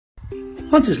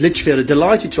Hunters Lichfield are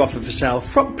delighted to offer for sale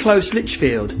Thropp Close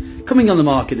Lichfield, coming on the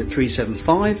market at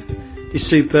 $375. This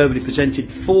superbly presented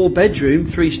 4-bedroom,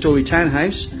 3-storey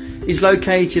townhouse is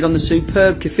located on the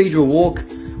superb Cathedral Walk,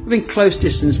 within close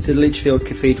distance to the Lichfield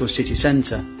Cathedral city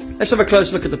centre. Let's have a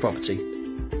close look at the property.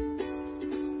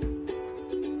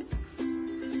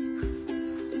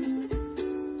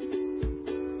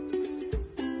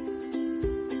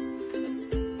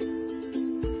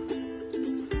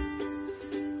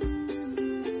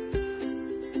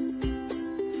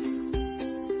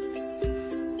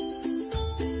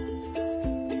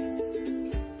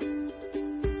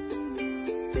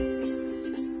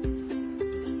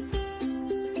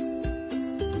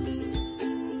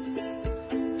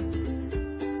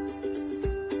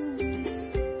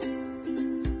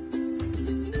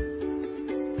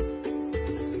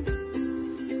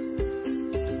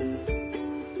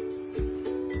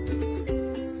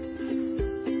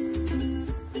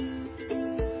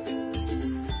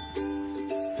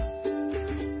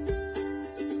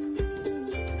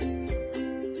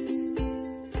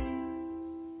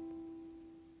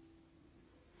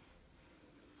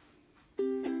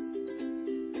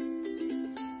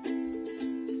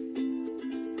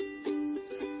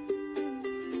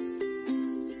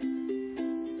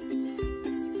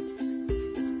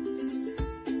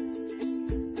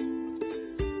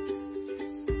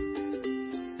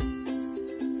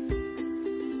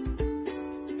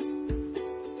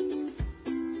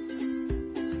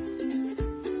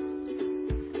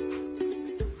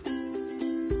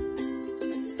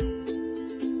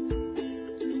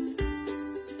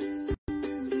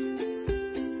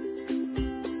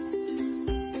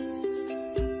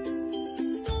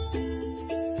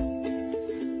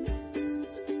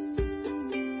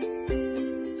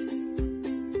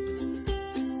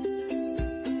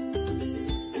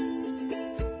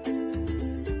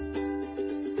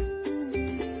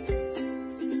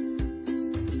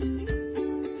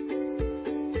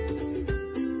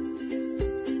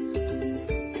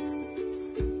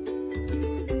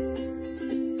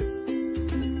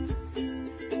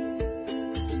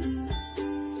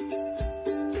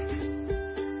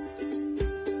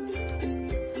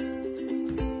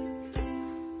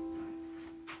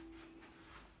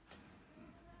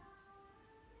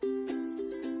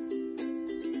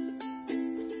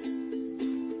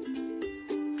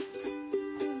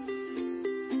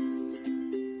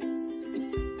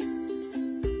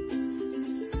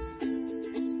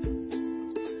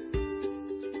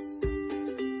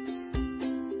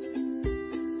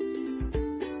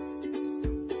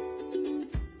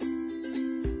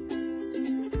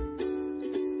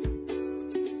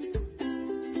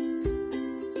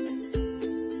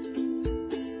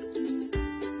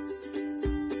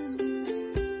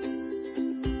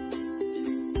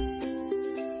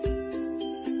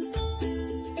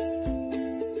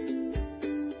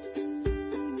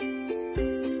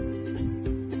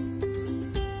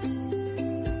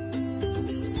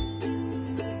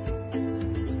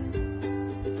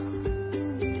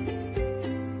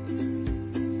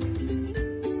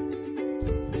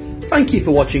 Thank you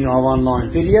for watching our online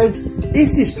video.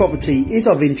 If this property is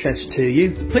of interest to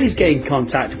you, please get in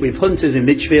contact with Hunters in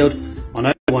Lichfield on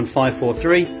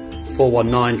 01543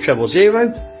 419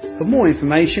 000 for more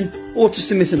information or to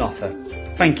submit an offer.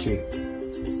 Thank you.